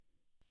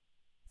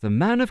the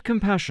man of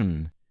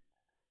compassion.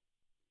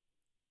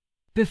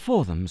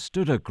 Before them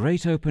stood a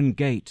great open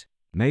gate,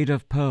 made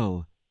of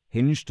pearl,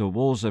 hinged to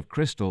walls of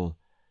crystal,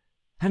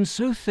 and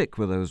so thick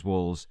were those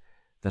walls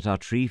that our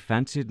tree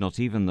fancied not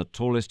even the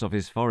tallest of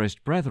his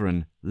forest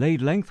brethren,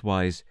 laid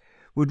lengthwise,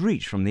 would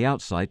reach from the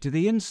outside to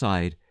the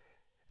inside,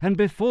 and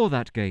before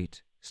that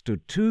gate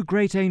stood 2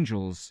 great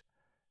angels.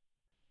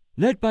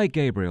 Led by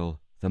Gabriel,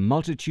 the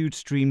multitude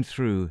streamed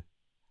through,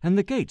 and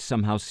the gate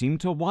somehow seemed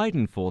to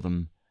widen for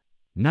them.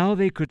 Now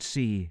they could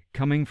see,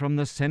 coming from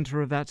the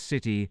center of that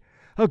city,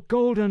 a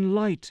golden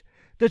light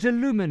that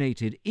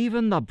illuminated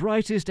even the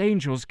brightest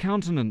angel's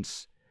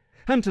countenance.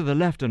 And to the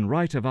left and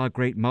right of our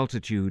great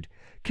multitude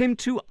came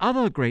 2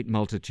 other great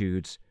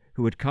multitudes,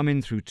 who had come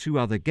in through 2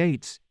 other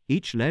gates,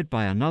 each led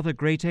by another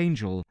great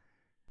angel.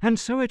 And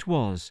so it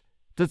was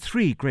that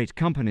 3 great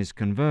companies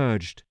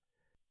converged.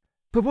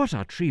 But what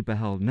our tree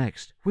beheld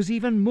next was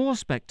even more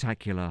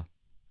spectacular.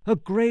 A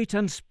great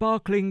and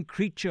sparkling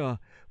creature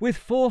with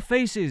 4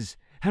 faces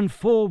and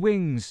 4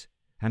 wings,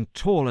 and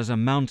tall as a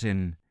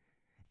mountain.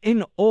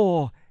 In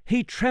awe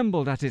he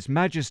trembled at its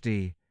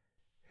majesty.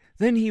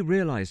 Then he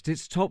realized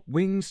its top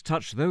wings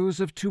touched those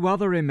of 2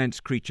 other immense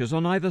creatures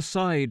on either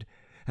side,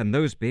 and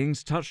those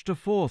beings touched a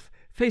 4th,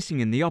 facing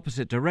in the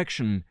opposite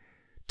direction.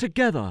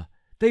 Together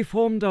they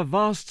formed a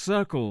vast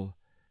circle.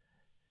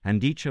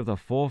 And each of the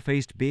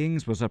 4-faced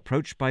beings was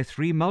approached by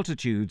 3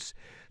 multitudes,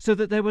 so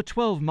that there were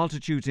 12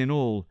 multitudes in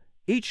all,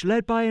 each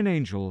led by an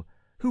angel,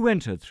 who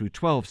entered through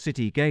 12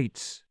 city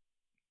gates.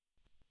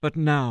 But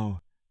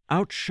now,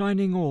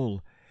 outshining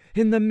all,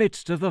 in the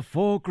midst of the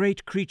 4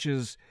 great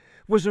creatures,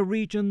 was a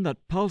region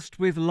that pulsed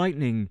with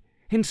lightning,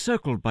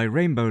 encircled by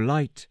rainbow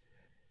light.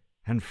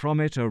 And from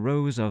it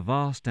arose a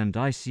vast and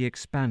icy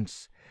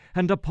expanse,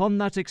 and upon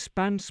that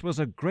expanse was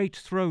a great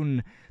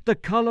throne, the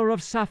color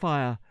of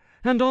sapphire,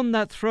 and on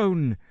that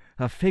throne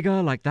a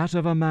figure like that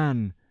of a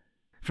man.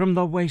 From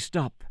the waist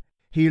up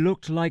he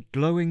looked like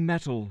glowing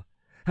metal,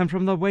 and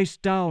from the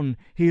waist down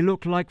he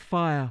looked like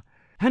fire,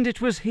 and it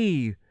was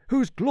he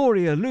whose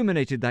glory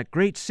illuminated that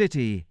great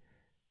city.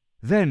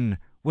 Then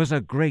was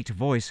a great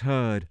voice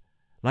heard,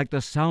 like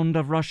the sound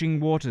of rushing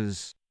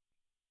waters.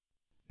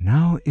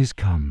 Now is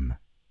come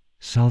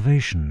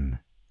salvation,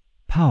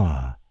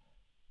 power,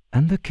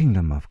 and the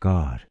kingdom of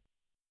God.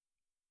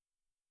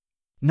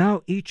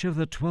 Now each of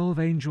the 12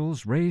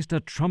 angels raised a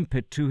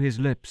trumpet to his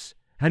lips,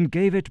 and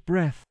gave it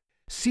breath,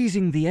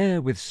 seizing the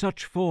air with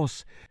such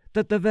force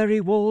that the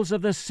very walls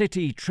of the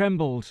city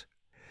trembled.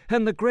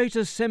 And the great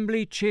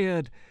assembly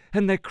cheered,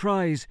 and their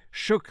cries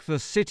shook the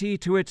city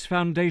to its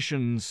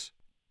foundations.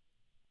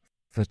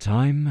 The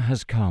time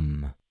has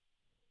come,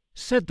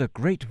 said the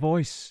great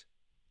voice.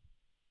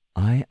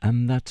 I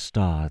am that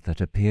star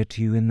that appeared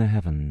to you in the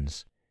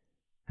heavens,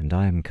 and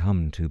I am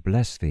come to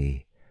bless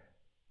thee.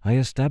 I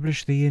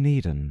establish thee in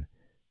Eden.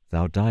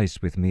 Thou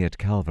diedst with me at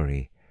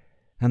Calvary,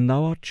 and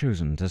thou art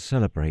chosen to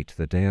celebrate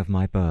the day of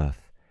my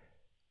birth.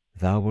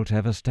 Thou wilt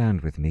ever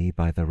stand with me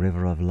by the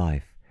river of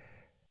life,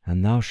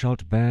 and thou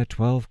shalt bear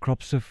 12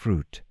 crops of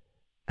fruit,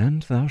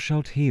 and thou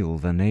shalt heal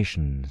the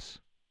nations.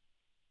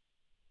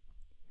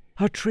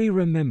 Our tree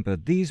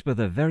remembered these were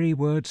the very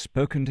words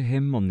spoken to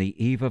him on the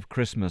eve of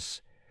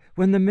Christmas,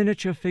 when the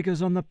miniature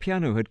figures on the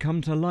piano had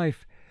come to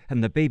life,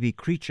 and the baby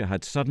creature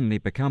had suddenly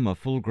become a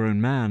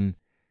full-grown man.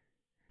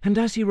 And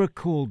as he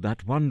recalled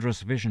that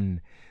wondrous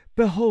vision,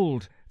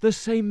 behold, the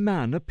same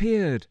man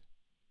appeared.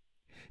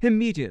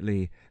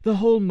 Immediately the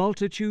whole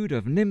multitude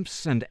of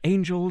nymphs and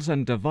angels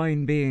and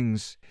divine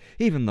beings,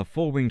 even the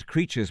 4-winged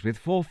creatures with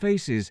 4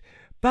 faces,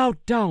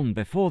 bowed down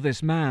before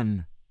this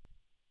man.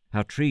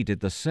 Our tree did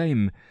the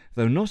same,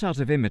 though not out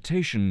of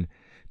imitation.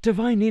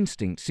 Divine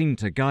instinct seemed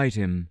to guide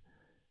him.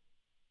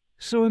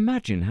 So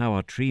imagine how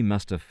our tree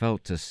must have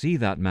felt to see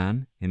that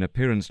man, in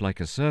appearance like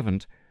a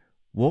servant,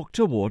 walk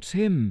towards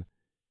him.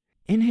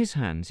 In his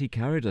hands he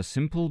carried a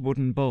simple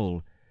wooden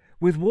bowl,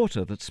 with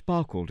water that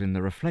sparkled in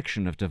the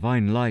reflection of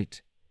divine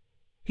light.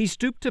 He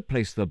stooped to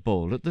place the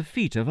bowl at the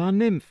feet of our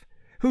nymph,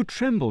 who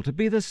trembled to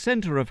be the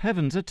center of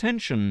heaven's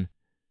attention.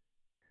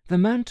 The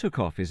man took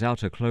off his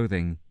outer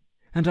clothing,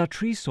 and our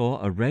tree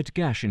saw a red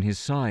gash in his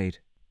side,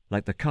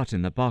 like the cut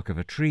in the bark of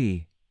a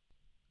tree.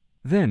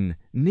 Then,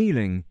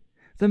 kneeling,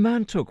 the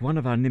man took one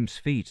of our nymph's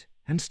feet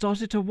and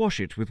started to wash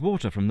it with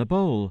water from the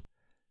bowl.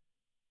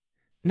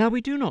 Now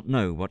we do not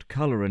know what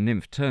color a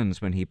nymph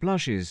turns when he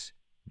blushes,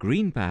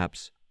 green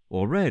perhaps,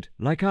 or red,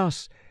 like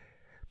us,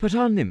 but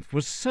our nymph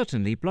was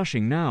certainly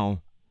blushing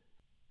now.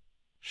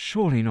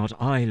 "Surely not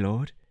I,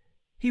 Lord,"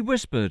 he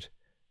whispered.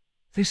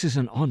 "This is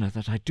an honor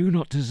that I do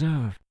not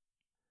deserve."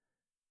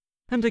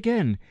 And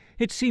again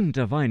it seemed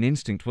divine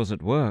instinct was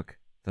at work,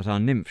 that our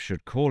nymph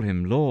should call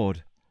him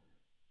Lord.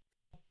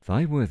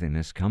 "Thy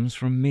worthiness comes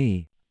from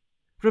me,"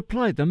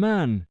 replied the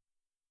man.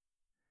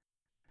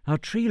 Our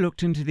tree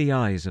looked into the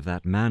eyes of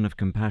that man of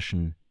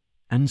compassion,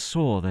 and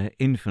saw their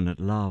infinite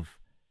love,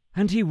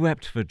 and he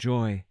wept for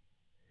joy.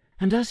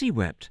 And as he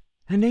wept,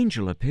 an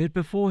angel appeared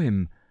before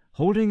him,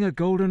 holding a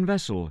golden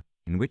vessel,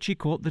 in which he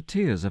caught the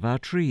tears of our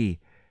tree.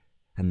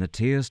 and the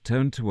tears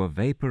turned to a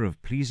vapour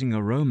of pleasing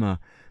aroma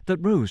that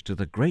rose to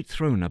the great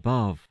throne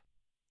above.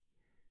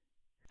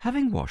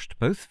 Having washed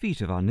both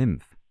feet of our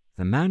nymph,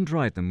 the man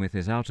dried them with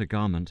his outer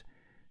garment,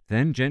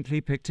 then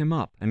gently picked him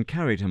up and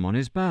carried him on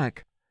his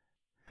back.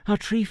 Our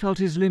tree felt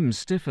his limbs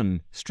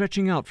stiffen,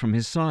 stretching out from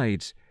his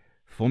sides,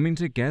 forming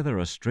together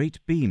a straight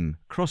beam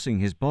crossing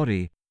his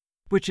body,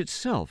 which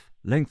itself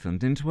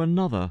lengthened into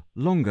another,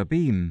 longer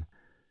beam.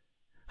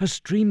 A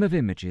stream of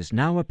images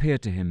now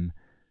appeared to him.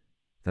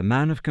 The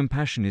man of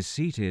compassion is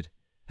seated,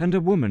 and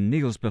a woman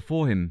kneels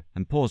before him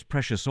and pours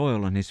precious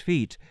oil on his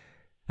feet,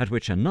 at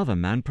which another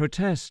man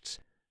protests.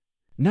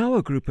 Now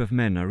a group of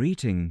men are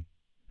eating,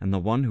 and the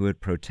one who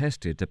had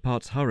protested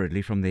departs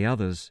hurriedly from the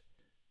others.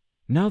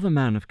 Now the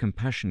man of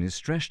compassion is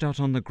stretched out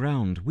on the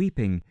ground,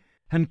 weeping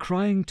and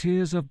crying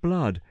tears of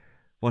blood,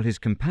 while his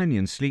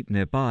companions sleep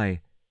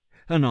nearby.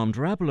 An armed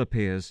rabble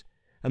appears,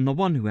 and the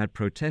one who had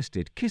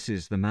protested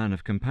kisses the man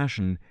of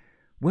compassion,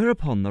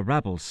 whereupon the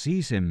rabble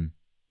seize him.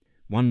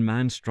 One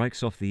man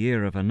strikes off the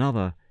ear of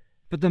another,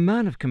 but the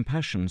man of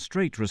compassion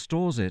straight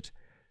restores it.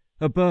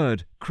 A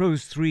bird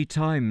crows 3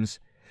 times,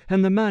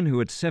 and the man who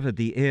had severed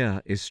the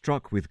ear is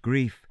struck with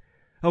grief.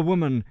 A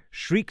woman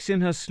shrieks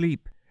in her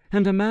sleep,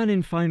 and a man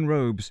in fine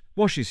robes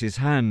washes his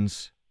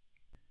hands.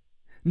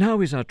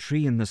 Now is our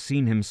tree in the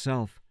scene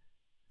himself.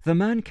 The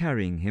man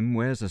carrying him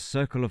wears a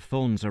circle of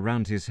thorns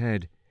around his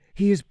head.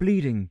 He is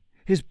bleeding,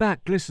 his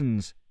back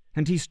glistens,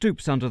 and he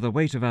stoops under the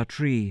weight of our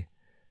tree.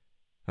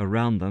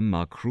 Around them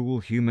are cruel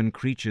human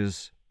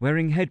creatures,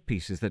 wearing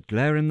headpieces that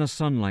glare in the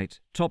sunlight,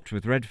 topped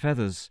with red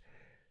feathers.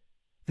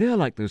 They are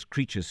like those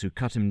creatures who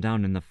cut him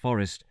down in the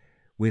forest,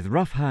 with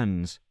rough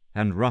hands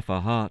and rougher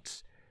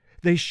hearts.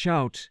 They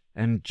shout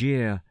and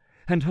jeer,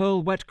 and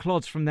hurl wet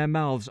clods from their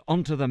mouths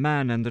onto the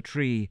man and the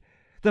tree.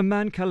 The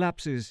man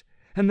collapses,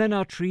 and then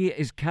our tree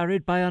is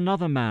carried by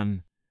another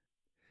man.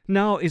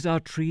 Now is our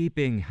tree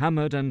being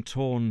hammered and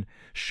torn,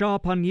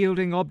 sharp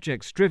unyielding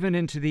objects driven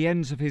into the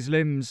ends of his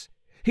limbs.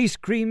 He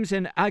screams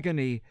in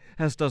agony,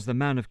 as does the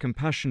man of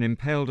compassion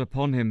impaled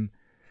upon him.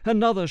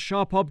 Another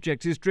sharp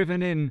object is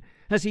driven in,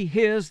 as he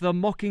hears the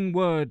mocking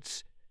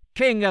words,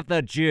 "King of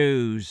the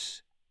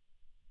Jews!"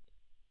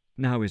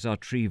 Now is our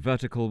tree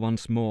vertical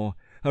once more,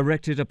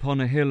 erected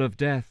upon a hill of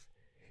death.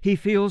 He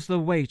feels the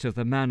weight of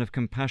the man of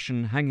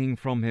compassion hanging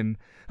from him,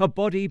 a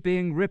body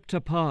being ripped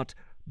apart,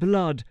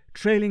 blood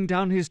trailing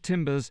down his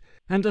timbers,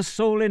 and a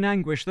soul in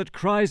anguish that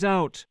cries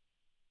out,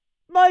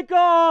 "My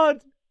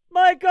God!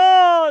 My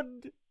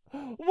God!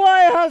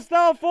 Why hast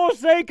thou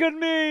forsaken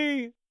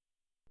me?"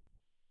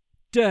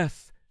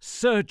 Death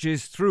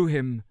surges through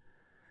him,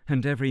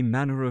 and every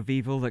manner of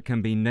evil that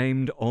can be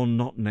named or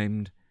not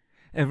named,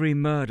 every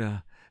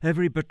murder,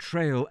 every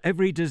betrayal,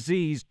 every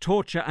disease,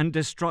 torture, and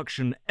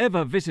destruction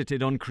ever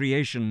visited on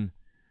creation.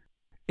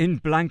 In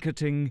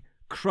blanketing,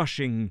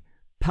 crushing,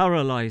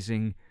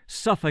 paralyzing,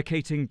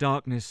 suffocating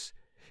darkness,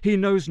 he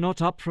knows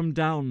not up from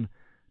down,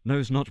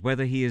 knows not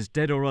whether he is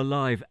dead or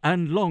alive,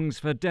 and longs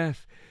for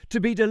death, to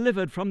be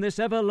delivered from this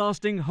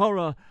everlasting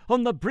horror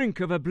on the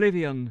brink of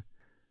oblivion.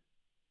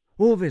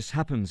 All this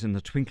happens in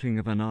the twinkling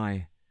of an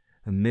eye,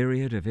 a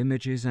myriad of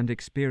images and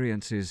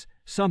experiences,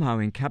 somehow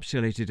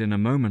encapsulated in a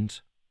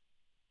moment.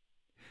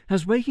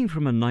 As waking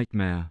from a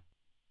nightmare,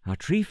 our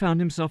tree found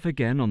himself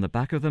again on the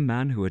back of the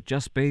man who had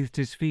just bathed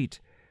his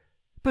feet,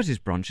 but his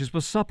branches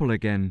were supple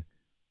again.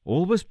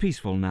 All was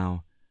peaceful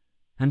now,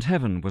 and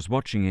heaven was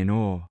watching in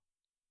awe.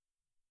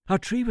 Our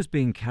tree was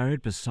being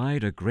carried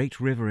beside a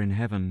great river in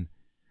heaven,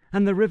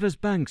 and the river's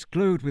banks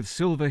glowed with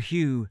silver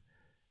hue,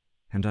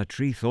 and our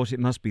tree thought it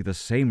must be the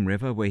same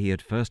river where he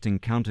had first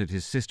encountered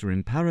his sister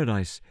in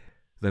paradise,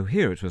 though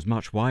here it was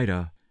much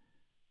wider.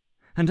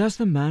 And as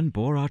the man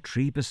bore our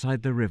tree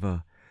beside the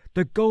river,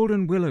 the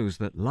golden willows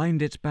that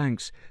lined its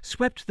banks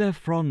swept their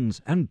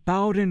fronds and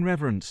bowed in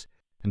reverence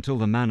until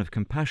the man of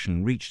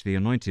compassion reached the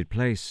anointed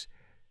place.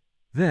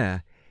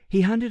 There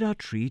he handed our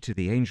tree to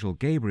the angel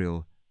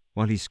Gabriel,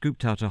 while he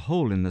scooped out a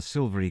hole in the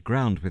silvery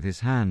ground with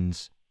his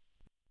hands.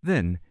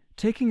 Then,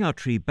 taking our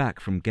tree back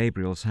from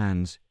Gabriel's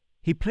hands,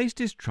 he placed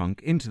his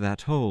trunk into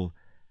that hole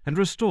and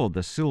restored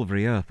the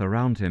silvery earth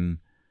around him.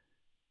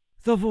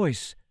 The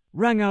voice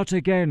rang out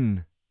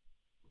again.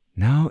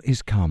 "Now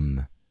is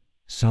come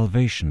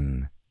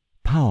salvation,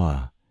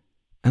 power,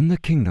 and the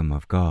kingdom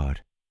of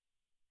God."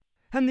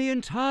 And the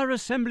entire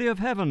assembly of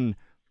heaven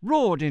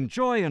roared in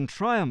joy and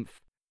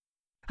triumph.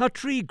 Our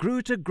tree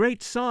grew to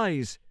great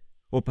size,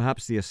 or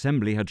perhaps the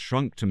assembly had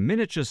shrunk to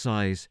miniature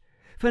size,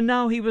 for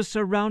now he was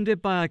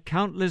surrounded by a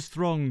countless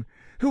throng,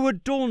 who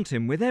would daunt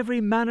him with every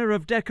manner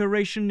of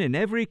decoration in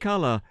every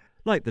colour,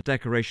 like the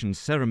decoration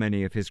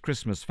ceremony of his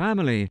Christmas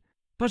family,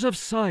 but of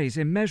size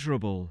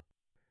immeasurable.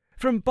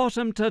 From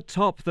bottom to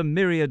top the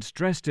myriads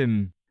dressed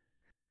him.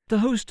 The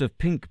host of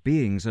pink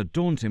beings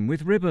adorned him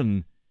with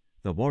ribbon.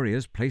 The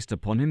warriors placed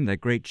upon him their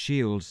great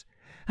shields,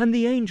 and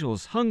the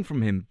angels hung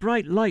from him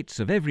bright lights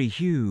of every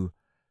hue.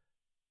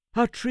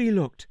 Our tree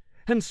looked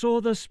and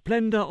saw the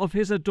splendour of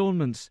his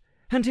adornments,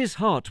 and his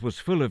heart was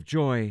full of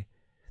joy.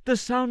 The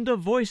sound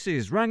of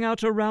voices rang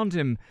out around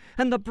him,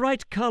 and the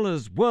bright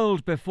colours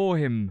whirled before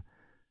him.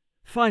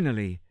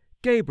 Finally,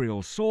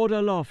 Gabriel soared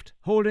aloft,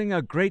 holding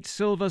a great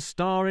silver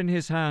star in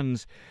his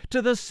hands,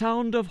 to the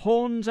sound of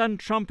horns and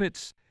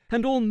trumpets,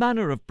 and all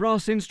manner of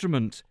brass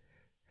instrument.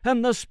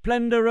 And the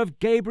splendour of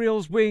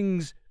Gabriel's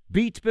wings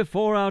beat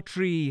before our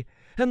tree,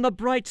 and the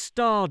bright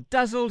star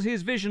dazzled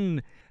his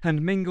vision,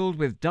 and mingled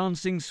with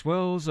dancing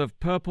swirls of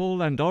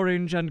purple and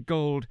orange and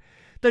gold,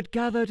 that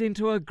gathered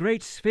into a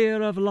great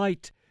sphere of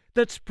light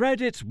that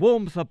spread its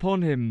warmth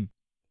upon him.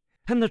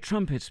 And the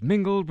trumpets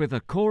mingled with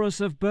a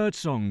chorus of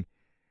birdsong,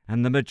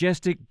 and the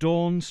majestic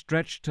dawn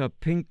stretched her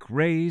pink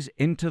rays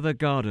into the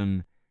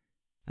garden,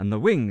 and the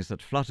wings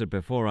that fluttered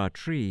before our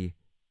tree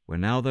were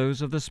now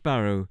those of the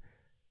sparrow,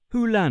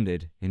 who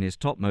landed in his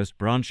topmost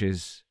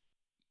branches.